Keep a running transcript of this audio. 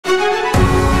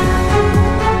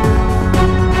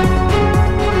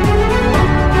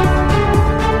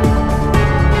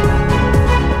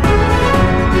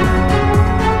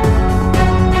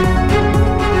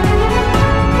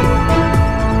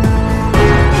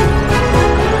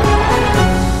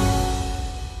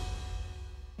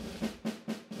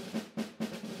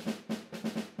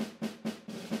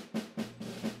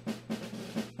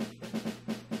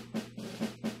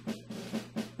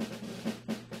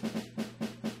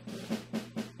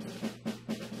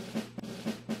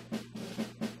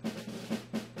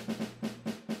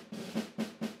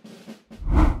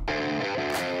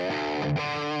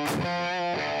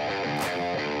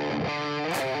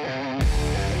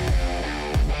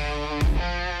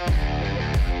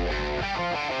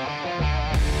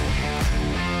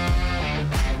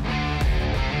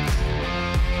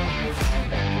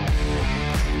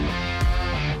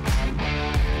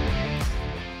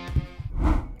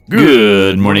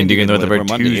Good morning, Dugan. Northern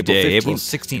Monday, Tuesday, April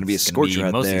 16th. 16th. Going to be a It's scorcher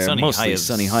out mostly there. sunny, Mostly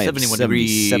sunny, high of 71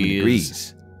 77 degrees.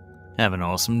 degrees. Have an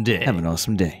awesome day. Have an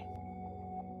awesome day.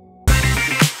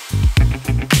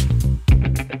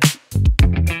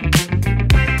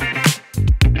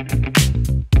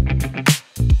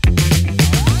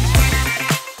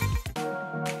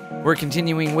 We're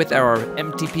continuing with our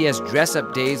MTPS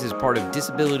dress-up days as part of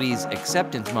Disabilities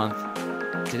Acceptance Month.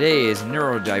 Today is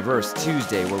Neurodiverse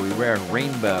Tuesday, where we wear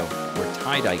rainbow or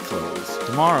tie-dye clothes.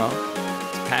 Tomorrow,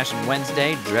 it's Passion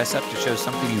Wednesday, dress up to show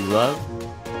something you love.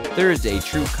 Thursday,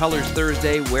 True Colors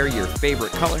Thursday, wear your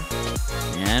favorite color.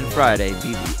 And Friday,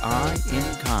 be the I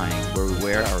in kind, where we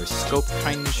wear our Scope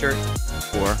Kindness shirt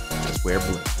or just wear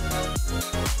blue.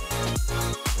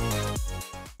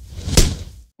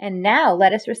 And now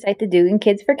let us recite the Dugan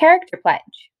Kids for Character Pledge.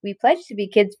 We pledge to be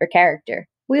kids for character.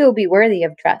 We will be worthy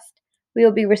of trust. We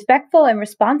will be respectful and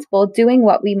responsible, doing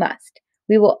what we must.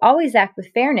 We will always act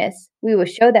with fairness. We will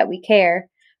show that we care.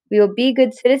 We will be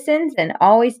good citizens and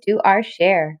always do our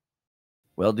share.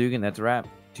 Well, Dugan, that's a wrap.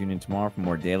 Tune in tomorrow for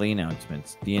more daily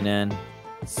announcements. DNN,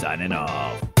 signing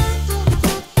off.